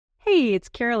Hey, it's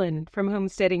Carolyn from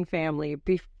Homesteading Family.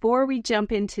 Before we jump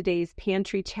in today's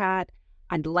pantry chat,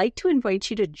 I'd like to invite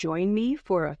you to join me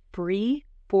for a free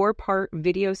 4-part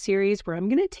video series where I'm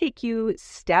going to take you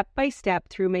step by step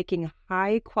through making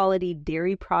high quality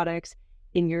dairy products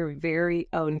in your very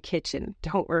own kitchen.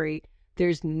 Don't worry,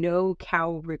 there's no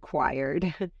cow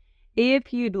required.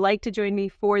 If you'd like to join me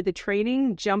for the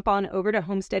training, jump on over to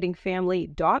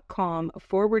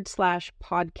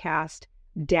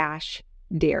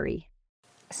homesteadingfamily.com/podcast-dairy.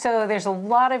 So there's a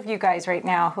lot of you guys right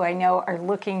now who I know are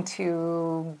looking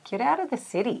to get out of the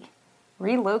city,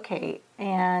 relocate,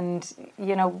 and,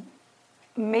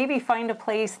 maybe find a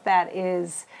place that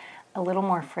is a little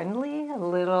more friendly, a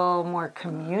little more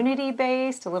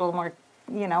community-based, a little more,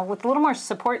 with a little more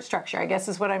support structure, I guess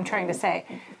is what I'm trying to say.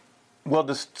 Well,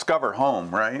 discover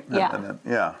home, right?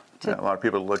 Yeah. Yeah, a lot of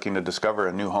people are looking to discover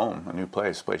a new home, a new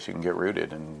place you can get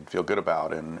rooted and feel good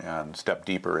about and step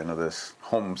deeper into this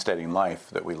homesteading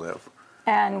life that we live.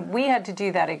 And we had to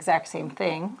do that exact same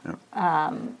thing.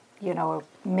 Yeah.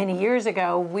 Many years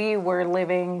ago, we were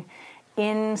living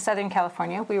in Southern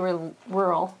California. We were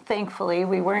rural, thankfully.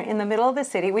 We weren't in the middle of the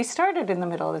city. We started in the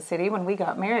middle of the city. When we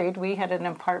got married, we had an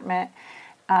apartment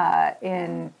out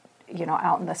in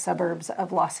the suburbs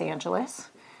of Los Angeles.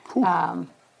 Man,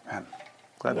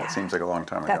 glad that seems like a long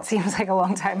time ago. That seems like a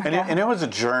long time ago. And it was a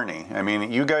journey. I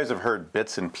mean, you guys have heard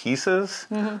bits and pieces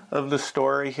of the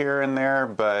story here and there,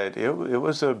 but it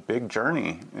was a big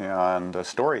journey and a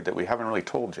story that we haven't really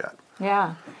told yet.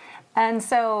 Yeah. And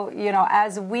so,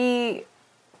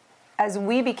 as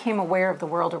we became aware of the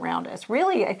world around us,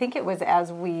 really, I think it was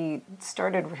as we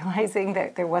started realizing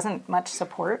that there wasn't much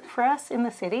support for us in the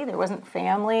city. There wasn't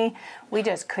family. We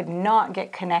just could not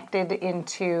get connected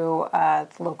into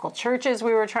local churches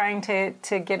we were trying to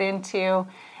get into.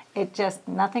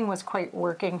 Nothing was quite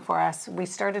working for us. We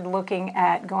started looking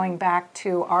at going back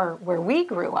to where we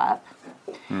grew up.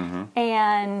 Mm-hmm.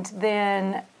 And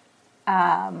then,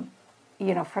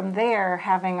 from there,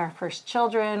 having our first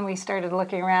children, we started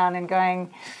looking around and going,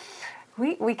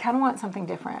 we kind of want something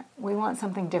different. We want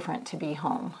something different to be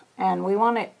home. And we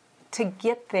want it to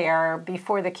get there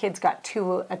before the kids got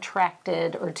too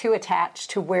attracted or too attached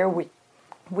to where we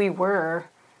were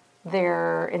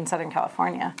there in Southern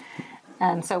California.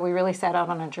 And so we really set out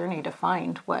on a journey to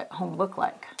find what home looked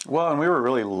like. Well, and we were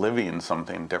really living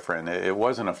something different. It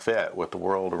wasn't a fit with the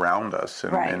world around us.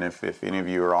 And, right. And if any of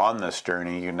you are on this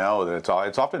journey, you know that it's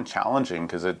often challenging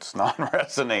because it's not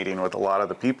resonating with a lot of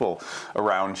the people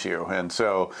around you. And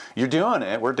so you're doing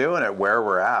it. We're doing it where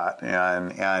we're at.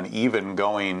 And even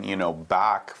going,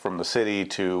 back from the city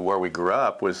to where we grew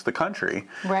up was the country.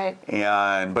 Right.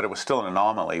 But it was still an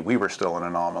anomaly. We were still an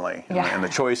anomaly. Yeah. And the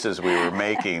choices we were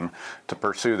making to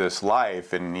pursue this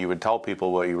life, and you would tell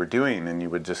people what you were doing, and you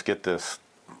would just get this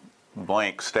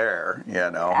blank stare,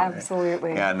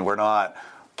 Absolutely. And we're not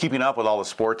keeping up with all the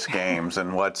sports games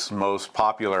and what's most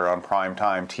popular on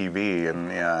primetime TV, and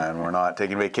we're not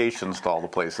taking vacations to all the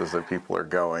places that people are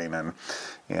going, and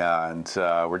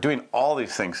we're doing all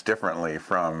these things differently,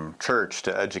 from church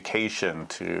to education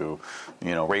to,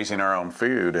 raising our own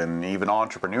food and even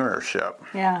entrepreneurship.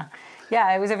 Yeah.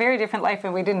 Yeah, it was a very different life,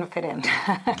 and we didn't fit in.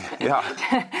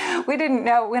 Yeah. We didn't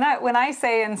know. When I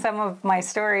say in some of my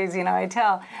stories, I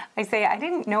say I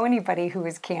didn't know anybody who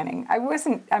was canning.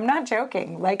 I'm not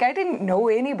joking. I didn't know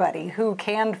anybody who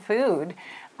canned food,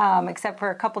 except for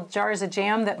a couple jars of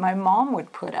jam that my mom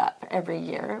would put up every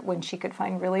year when she could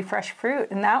find really fresh fruit.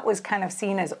 And that was kind of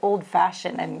seen as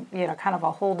old-fashioned and, kind of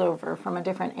a holdover from a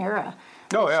different era.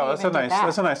 Oh yeah, that's a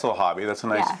nice little hobby. That's a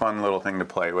nice fun little thing to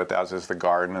play with, as is the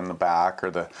garden in the back, or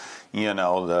the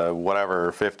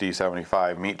whatever 50,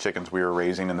 75 meat chickens we were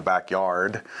raising in the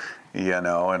backyard,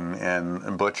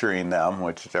 and butchering them,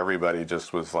 which everybody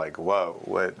just was like, whoa,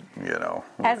 what,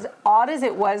 As odd as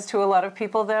it was to a lot of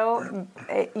people, though,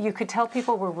 you could tell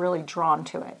people were really drawn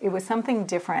to it. It was something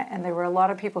different, and there were a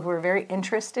lot of people who were very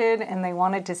interested, and they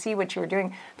wanted to see what you were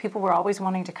doing. People were always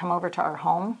wanting to come over to our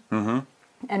home. Mm-hmm.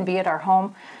 And be at our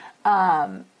home.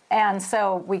 And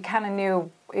so we kind of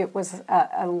knew it was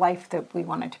a life that we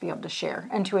wanted to be able to share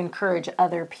and to encourage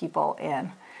other people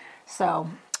in.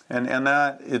 So. And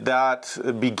that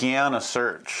began a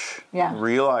search,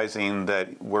 realizing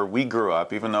that where we grew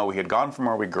up, even though we had gone from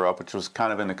where we grew up, which was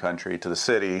kind of in the country, to the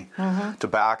city, to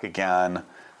back again,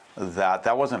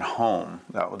 that wasn't home.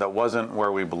 That wasn't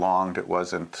where we belonged. It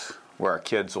wasn't where our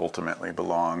kids ultimately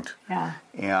belonged. Yeah.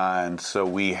 And so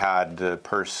we had to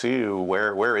pursue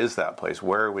where is that place?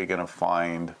 Where are we going to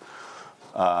find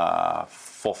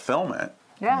fulfillment?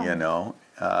 In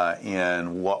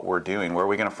what we're doing? Where are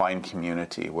we going to find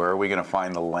community? Where are we going to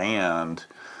find the land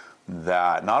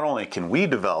that not only can we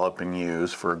develop and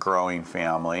use for a growing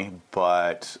family,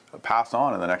 but pass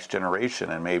on to the next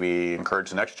generation, and maybe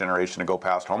encourage the next generation to go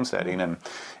past homesteading and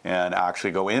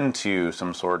actually go into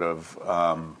some sort of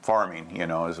farming,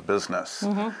 as a business.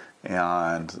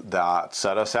 And that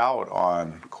set us out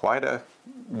on quite a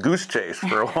goose chase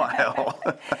for a while.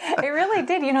 It really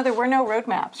did. There were no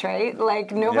roadmaps, right?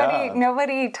 Like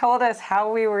nobody told us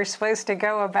how we were supposed to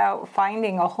go about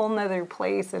finding a whole nother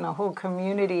place and a whole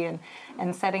community and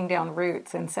setting down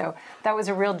roots. And so that was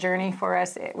a real journey for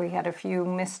us. We had a few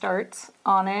misstarts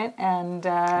on it, and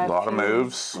a lot of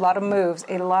moves.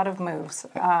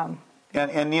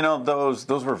 And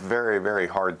those were very, very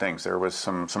hard things. There was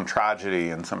some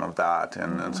tragedy in some of that,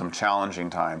 and some challenging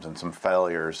times, and some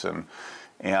failures, and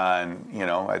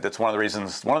that's one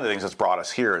of the things that's brought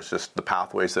us here is just the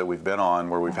pathways that we've been on,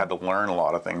 where we've had to learn a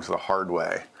lot of things the hard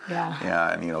way.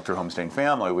 Yeah. And through Homesteading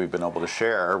Family, we've been able to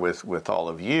share with all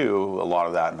of you a lot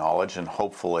of that knowledge, and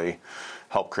hopefully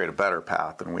help create a better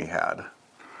path than we had.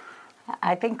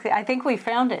 I think we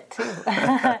found it too.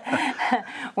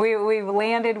 We've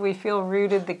landed, we feel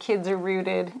rooted, the kids are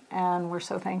rooted, and we're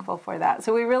so thankful for that.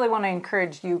 So we really want to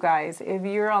encourage you guys, if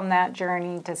you're on that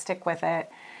journey, to stick with it.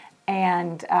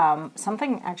 And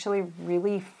something actually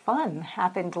really fun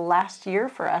happened last year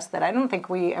for us that I don't think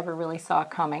we ever really saw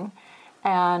coming.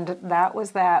 And that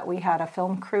was that we had a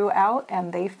film crew out,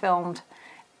 and they filmed,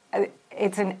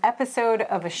 it's an episode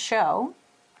of a show,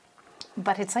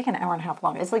 but it's like an hour and a half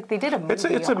long. It's like they did a movie.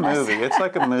 It's a movie. It's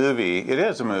like a movie. It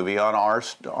is a movie on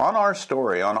our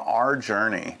story, on our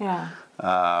journey.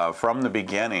 Yeah. From the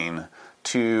beginning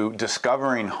to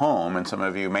discovering home, and some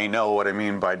of you may know what I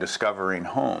mean by discovering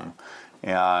home.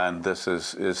 And this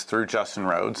is through Justin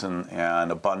Rhodes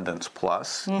and Abundance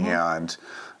Plus. And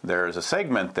there's a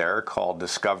segment there called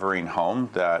Discovering Home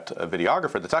that a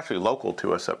videographer that's actually local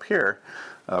to us up here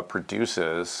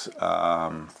produces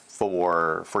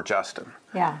for Justin.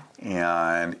 Yeah.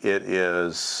 And it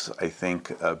is, I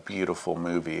think, a beautiful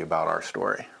movie about our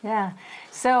story. Yeah.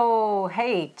 So,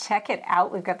 hey, check it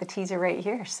out. We've got the teaser right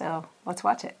here, so let's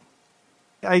watch it.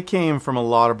 I came from a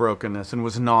lot of brokenness and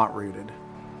was not rooted.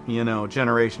 A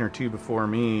generation or two before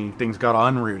me, things got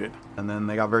unrooted, and then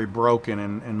they got very broken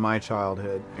in my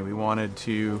childhood. And we wanted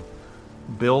to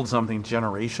build something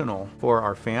generational for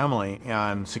our family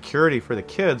and security for the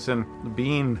kids, and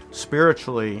being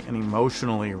spiritually and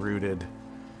emotionally rooted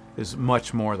is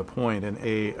much more the point. In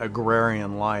a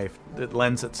agrarian life that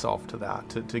lends itself to that,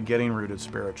 to getting rooted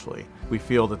spiritually. We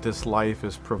feel that this life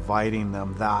is providing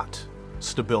them that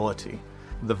stability,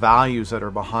 the values that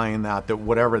are behind that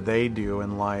whatever they do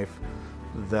in life,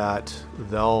 that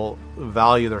they'll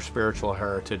value their spiritual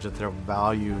heritage, that they'll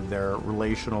value their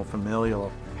relational, familial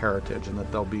heritage, and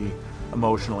that they'll be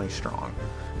emotionally strong,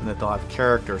 and that they'll have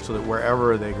character, so that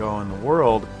wherever they go in the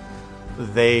world,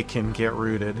 they can get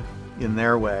rooted in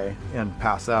their way and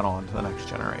pass that on to the next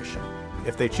generation.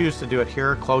 If they choose to do it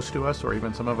here close to us, or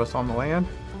even some of us on the land,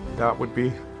 that would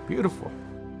be beautiful.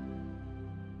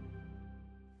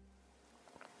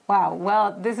 Wow,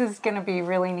 well, this is going to be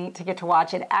really neat to get to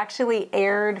watch. It actually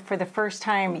aired for the first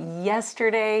time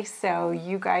yesterday, so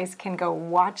you guys can go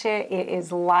watch it. It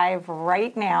is live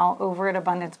right now over at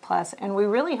Abundance Plus, and we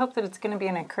really hope that it's going to be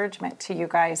an encouragement to you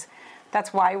guys.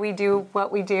 That's why we do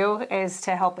what we do, is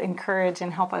to help encourage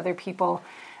and help other people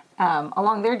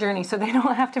along their journey, so they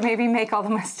don't have to maybe make all the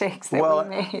mistakes that we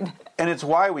made. And it's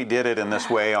why we did it in this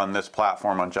way on this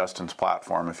platform, on Justin's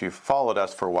platform. If you've followed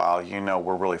us for a while,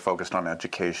 we're really focused on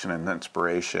education and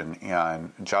inspiration,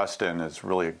 and Justin is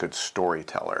really a good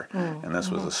storyteller. And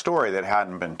this was a story that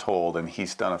hadn't been told, and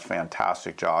he's done a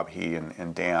fantastic job, he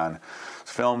and Dan's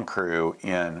film crew,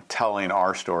 in telling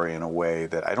our story in a way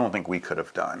that I don't think we could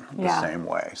have done the same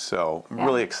way. So I'm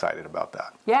really excited about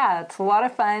that. Yeah, it's a lot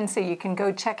of fun, so you can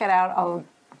go check it out. I'll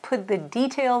put the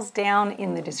details down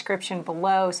in the description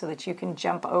below so that you can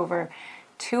jump over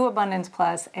to Abundance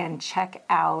Plus and check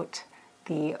out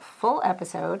the full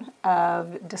episode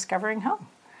of Discovering Home.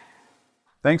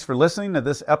 Thanks for listening to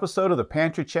this episode of the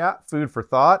Pantry Chat, Food for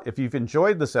Thought. If you've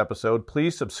enjoyed this episode,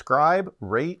 please subscribe,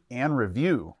 rate, and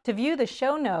review. To view the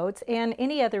show notes and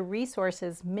any other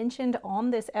resources mentioned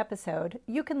on this episode,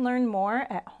 you can learn more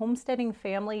at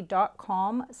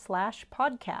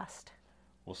homesteadingfamily.com/podcast.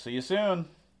 We'll see you soon.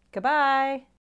 Goodbye.